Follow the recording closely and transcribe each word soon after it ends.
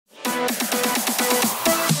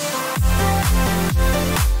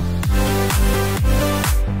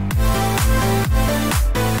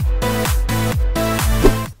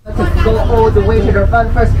to the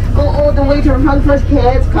front first. Go all the way to the front first,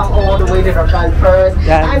 kids. Come all the way to the front first.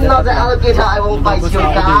 I'm not the alligator. I won't bite you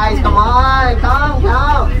guys. Come on, come.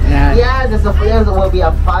 Yes, this will be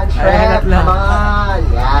a fun trip. Come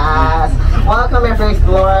on. Yes. Welcome, every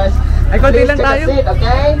explorers. Please take a seat,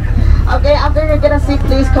 okay? Okay, after you get a seat,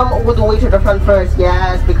 please come all the way to the front first.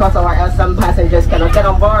 Yes, because or else some passengers cannot get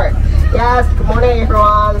on board. Yes, good morning,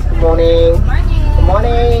 everyone. Good morning. Good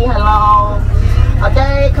morning. Hello.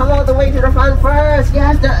 Okay, come all the way to the front first.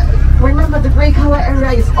 Yes, remember the gray color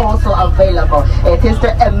area is also available. It is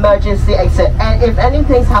the emergency exit, and if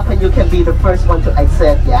anything's happened, you can be the first one to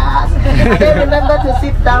exit. Yes. Okay, remember to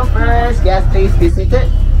sit down first. Yes, please be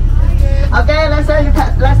seated. Okay, let's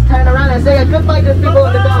turn around and say a goodbye to people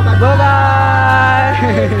on the door. Bye-bye.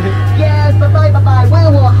 Yes, bye-bye.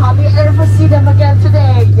 We will hardly ever see them again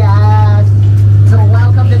today. Yes. So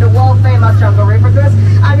welcome to the world famous Jungle River Cruise.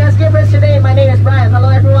 I'm your skipper today. My name is Brian. Hello,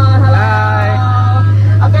 everyone. Hello. Hi.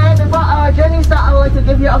 Okay, before our journey starts, I would like to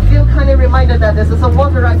give you a few kind of reminder that this is a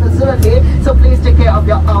water ride facility. So please take care of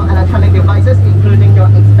your own electronic devices, including your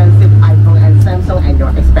expensive iPhone and Samsung and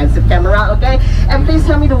your expensive camera, okay? And please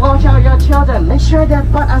tell me to watch out your children. Make sure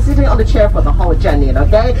that both are sitting on the chair for the whole journey,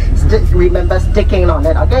 okay? Remember sticking on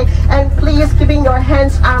it, okay? And please keeping your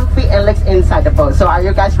hands, arms, feet, and legs inside the boat. So are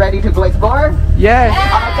you guys ready to go explore? Yes.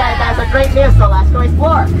 Okay, that's a great news. So let's go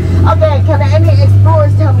explore. Okay, can any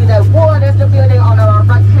explorers tell me that what is the building on our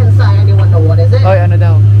right hand side? Anyone know what is it? Oh, ano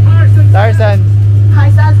daw? Tarzan.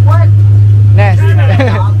 Tarzan's what? Nest.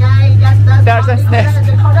 Okay, yes, that's Tarzan's nest.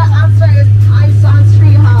 The correct answer is Tarzan's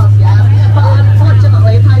tree house, yeah. But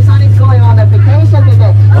unfortunately, Tarzan is going on a vacation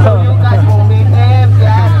today, so you guys won't meet him,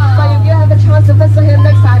 yeah. But if you have a chance to visit him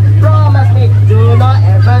next time, promise me, do not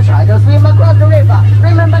ever try to swim across the river.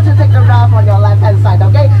 Remember to take the raft on your left hand side,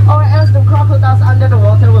 okay? Or else the crocodiles under the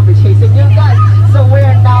water will be chasing you guys. So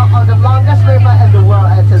we're now on the longest river in the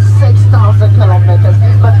world. It is 6,000 kilometers.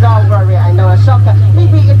 But don't worry, I know a shocker.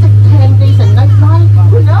 Maybe it takes 10 days and night flight.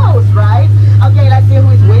 Who knows, right? Okay, let's see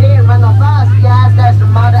who is waiting in front of us. Yes, there's the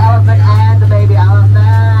mother elephant and the baby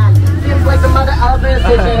elephant. Seems like the mother elephant is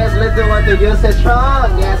teaching his little one to use his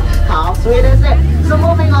trunk. Yes, how sweet is it? So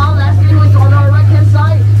moving on, let's see who is on our right hand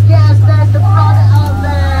side. Yes, there's the mother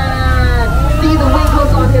elephant. See the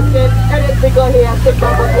winkles on his skin, and it's because he has to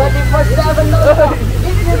cover 24/7.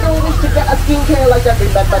 If you don't wish to get a skincare like that,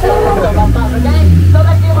 remember to come up, okay? So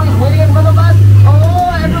let's see who is waiting in front of us.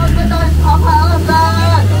 Oh, everyone's with us, Papa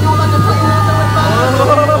Elephant. You want to play water with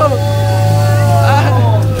us?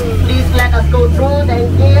 Please let us go through,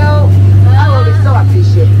 thank you. I will be so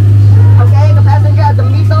appreciative. Okay, the passenger at the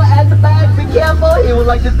middle and the back, be careful. He would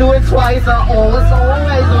like to do it twice. Always.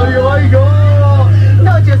 Oh, yo.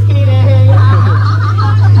 No, just kidding.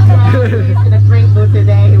 He's in a drink mood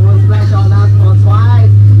today. He will splash on us for twice.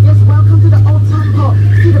 Yes, welcome to the old temple.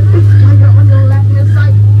 See the big spider on your left hand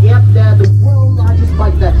side? Yep, they're the world's largest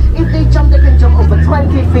spider. If they jump, they can jump over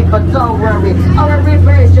 20 feet. But don't worry, our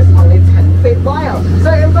river is just only 10 feet wide. So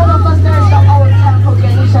in front of us, there's the old temple,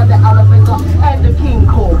 Ganesha, the elephant, and the king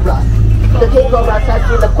cobras. The king cobras has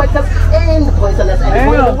been the quickest and the poisonous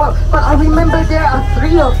animal in the world. But I remember there are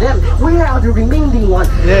 3 of them. Where are the remaining ones?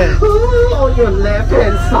 Yeah. Ooh, on your left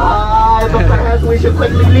hand side. But perhaps we should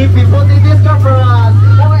quickly leave before they discover us,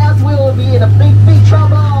 or else we will be in a big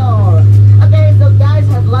trouble. Okay, so guys,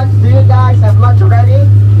 have lunch. Do you guys have lunch already?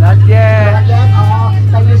 Not yet. Not yet? Oh,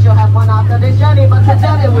 then you should have one after this journey. But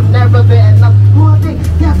today it would never be enough. What?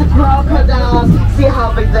 There's the crocodiles. See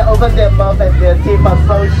how big they open their mouth and their teeth are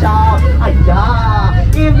so sharp.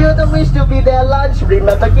 If you don't wish to be their lunch,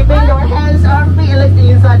 remember keeping your hands, arms, feet, legs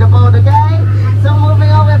inside the boat, okay? So moving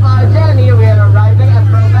on with our journey, we are arriving at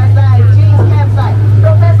Professor and Jean's campsite.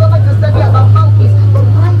 Professor likes to study about monkeys, but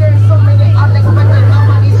why there are so many unexpected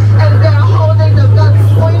companies and they are holding the guns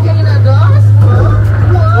pointing at us?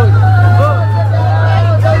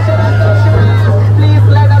 Please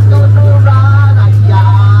let us go through, run.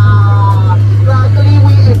 Luckily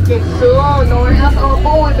we escaped soon, or else our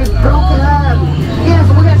boat will be broken. Yes,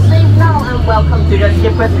 we are safe now, and welcome to the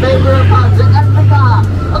skipper's favorite part, Africa.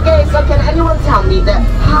 Okay, so can anyone tell me that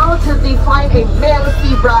how to define a male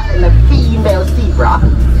zebra and a female zebra?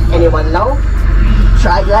 Anyone know?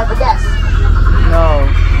 Try to have a guess. No.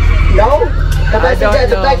 No? The passenger at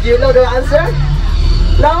the back, do you know the answer?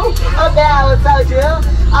 No? Okay, I will tell you.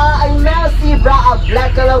 A male zebra are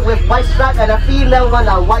black color with white stripe, and a female one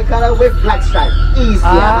are white color with black stripe. Easy.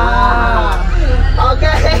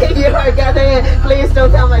 Okay, you are getting it. Please don't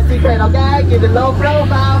tell my secret, okay? Keep the low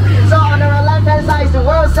profile. So on our left hand side is the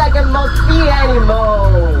world's second most feared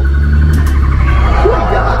animal.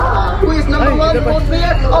 Who is number one most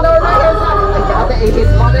feared? On our right hand side, that is his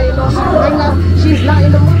mother-in-law. She he's not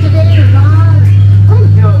in the mood today, right?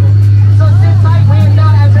 So sit tight, we're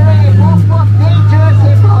not entering a full dangerous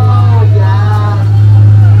hippo. Yeah.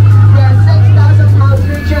 They're 6,000 pound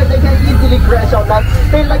creatures, they can easily crash on us.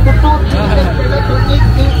 They like to food, they like to eat,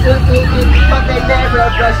 but they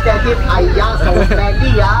never brush their teeth. So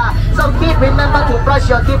smelly, yeah. So kid, remember to brush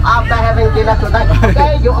your teeth after having dinner tonight.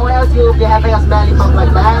 Okay, or else you'll be having a smelly mouth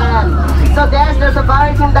like that. So there's the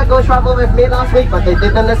safari team that go travel with me last week, but they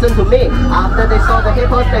didn't listen to me. After they saw the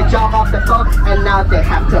hippos, they jumped off the boat, and now they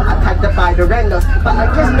have to attack the by the rhinos. But I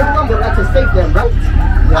guess no one would like to save them, right?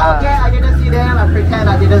 Yeah. Okay, I didn't see them. I pretend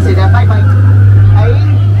I didn't see them. Bye bye. Hey,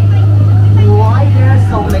 why there are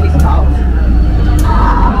so many scouts?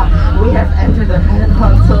 We have entered the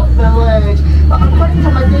headhunter village. But according to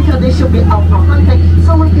my data, they should be out for hunting.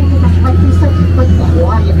 So we can get a slight decent, but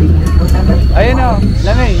quietly. Ayun o,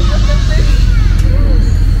 lamay.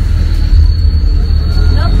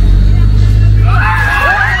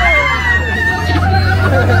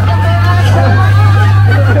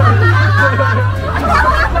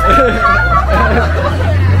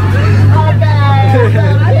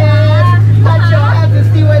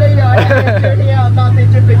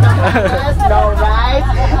 No, right?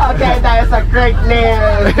 Okay, that is a great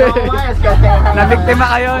news. Nabiktima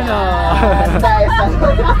kayo, no?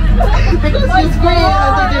 Because she's great,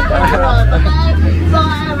 okay? So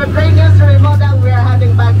I have a great news to report that we are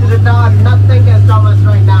heading back to the dock. Nothing can stop us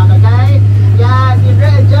right now, okay? Yeah, if you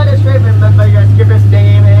enjoy this trip, remember your skipper's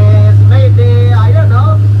name is maybe, I don't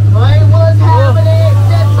know, what was happening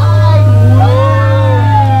that time?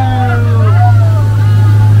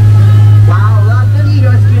 Wow, luckily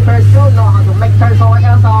your skipper still know how to make turns, or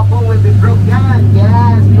else our boat will be broken.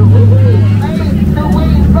 Yes, the way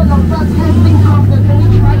in front of us has been covered. Can we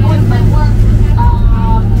try going backwards?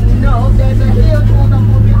 No, there's a hill to the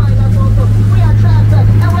boat behind us also. We are trapped,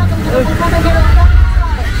 and welcome to the boat to get on that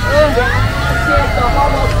side. Yes, the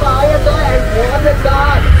home of fire there and water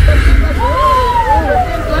god. The skipper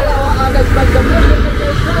things like our unexpected mission to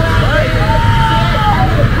get shut out. And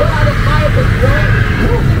the crowd of fire is great.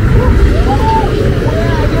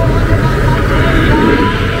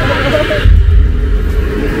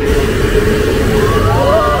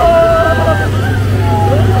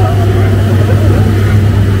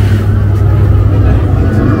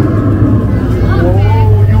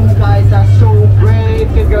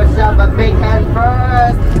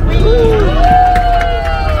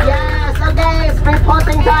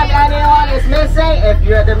 If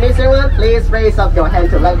you're the missing one, please raise up your hand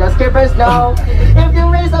to let your skippers know. If you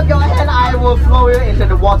raise up your hand, I will throw you into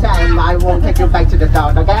the water and I won't take you back to the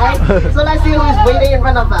dock, okay? So let's see who is waiting in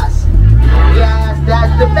front of us. Yes,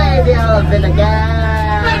 that's the baby elephant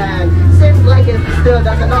again. Seems like it still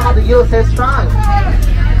doesn't know how to use his trunk.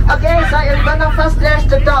 Okay, so in front of us there's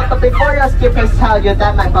the dog, but before your skippers tell you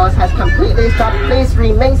that my boss has completely stopped, please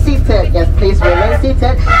remain seated. Yes, please remain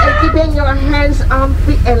seated and keeping your hands,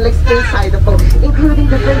 feet and legs inside the boat, including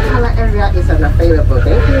the green color area is unavailable.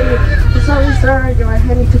 Thank you. Sorry sir, your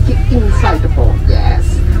hand needs to keep inside the boat. Yes.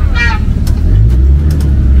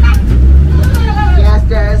 Yes,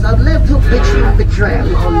 there is a little bit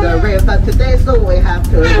jam on the river today, so we have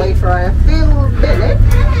to wait for a few minutes.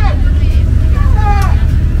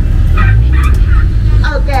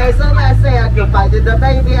 Okay, so let's say a goodbye to the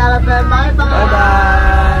baby elephant. Bye bye. Bye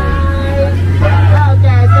bye.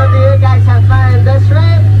 Okay, so do you guys have fun in this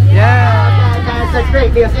trip? Yeah. Okay, that's a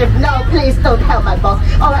great news. If no, please don't tell my boss,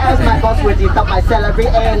 or else my boss will deduct my salary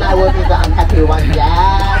and I will be the unhappy one.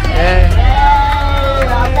 Yes. Hey,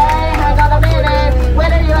 okay, hang on a minute.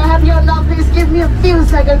 Whether you're happy or not, please give me a few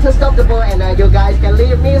seconds to stop the boat, and then you guys can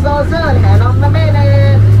leave me so soon. Hang on a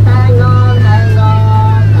minute. Hang on, hang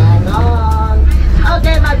on, hang on.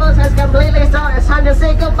 Okay, my boss has completely stopped. It's time to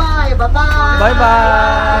say goodbye. Bye-bye.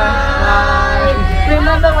 Bye-bye.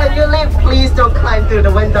 Remember, when you leave, please don't climb through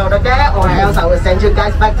the window, okay? Or else I will send you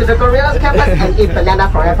guys back to the gorillas campus and eat banana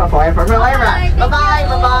forever, forever, forever. Bye-bye,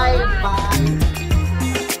 bye-bye.